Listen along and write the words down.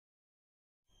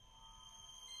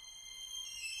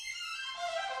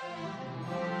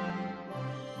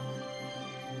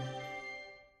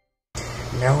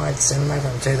New Line Cinema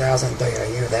from 2003,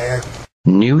 are you there?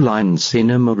 New Line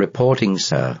Cinema reporting,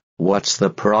 sir. What's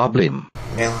the problem?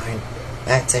 New Line,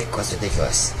 that take was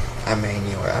ridiculous. I mean,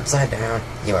 you were upside down,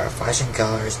 you were flashing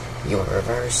colors, you were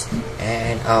reversed,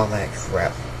 and all that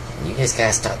crap. You just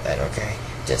gotta stop that, okay?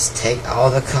 Just take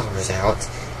all the colors out,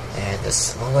 and just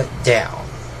slow it down,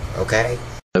 okay?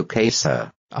 Okay, sir.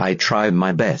 I try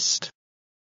my best.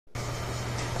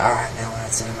 Alright, New Line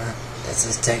Cinema, this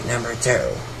is take number 2.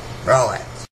 Roll it.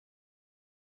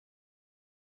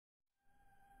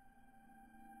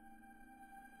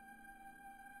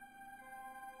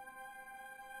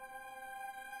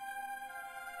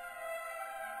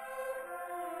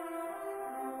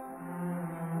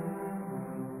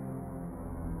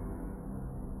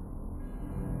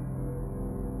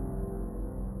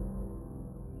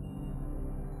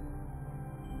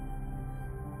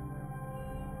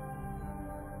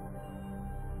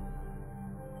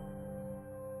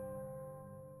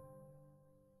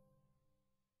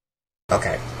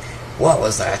 Okay, what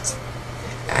was that?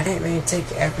 I didn't mean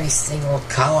take every single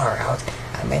color out.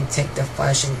 I mean take the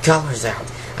flashing colors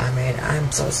out. I mean, I'm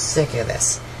so sick of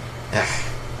this.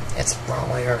 It's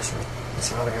probably our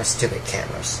stupid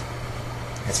cameras.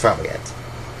 That's probably it.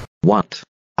 What?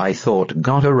 I thought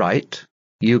got it right.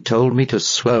 You told me to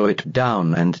slow it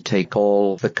down and take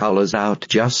all the colors out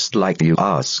just like you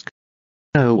asked.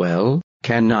 Oh well,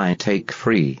 can I take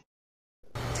 3?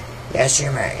 Yes, you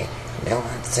may. New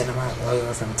Line Cinema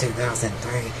logo from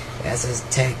 2003. This is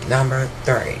take number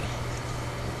 3.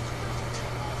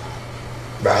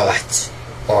 Roll it,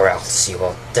 or else you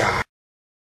will die.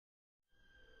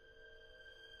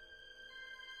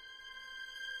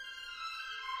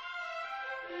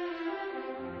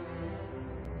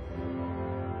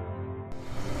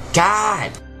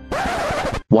 God!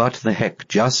 What the heck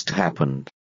just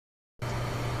happened?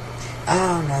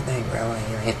 Oh, nothing really.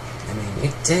 I mean,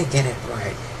 you did get it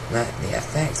right. But the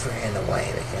effects were in the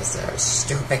way because they're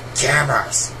stupid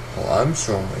cameras. Well, I'm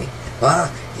sorry.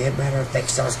 Well, you better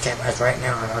fix those cameras right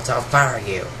now or else I'll fire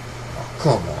you. Oh,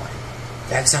 come on.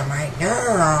 Fix them right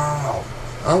now.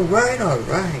 Alright.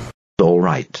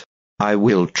 Alright. I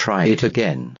will try it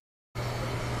again.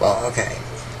 Well, okay.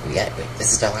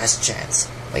 This is our last chance.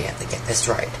 We have to get this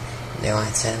right. New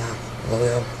Line Cinema,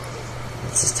 Lulu.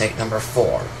 This is take number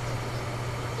 4.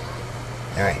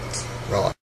 Alright, roll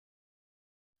it.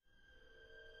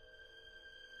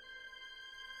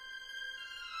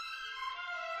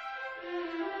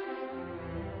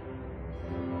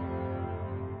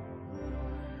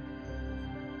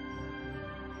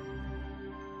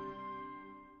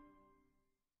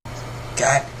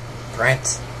 Cut.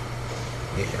 Print.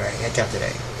 You did a very good job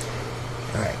today.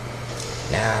 Alright.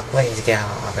 Now, please get out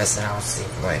of office and I'll see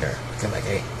you later. Come back,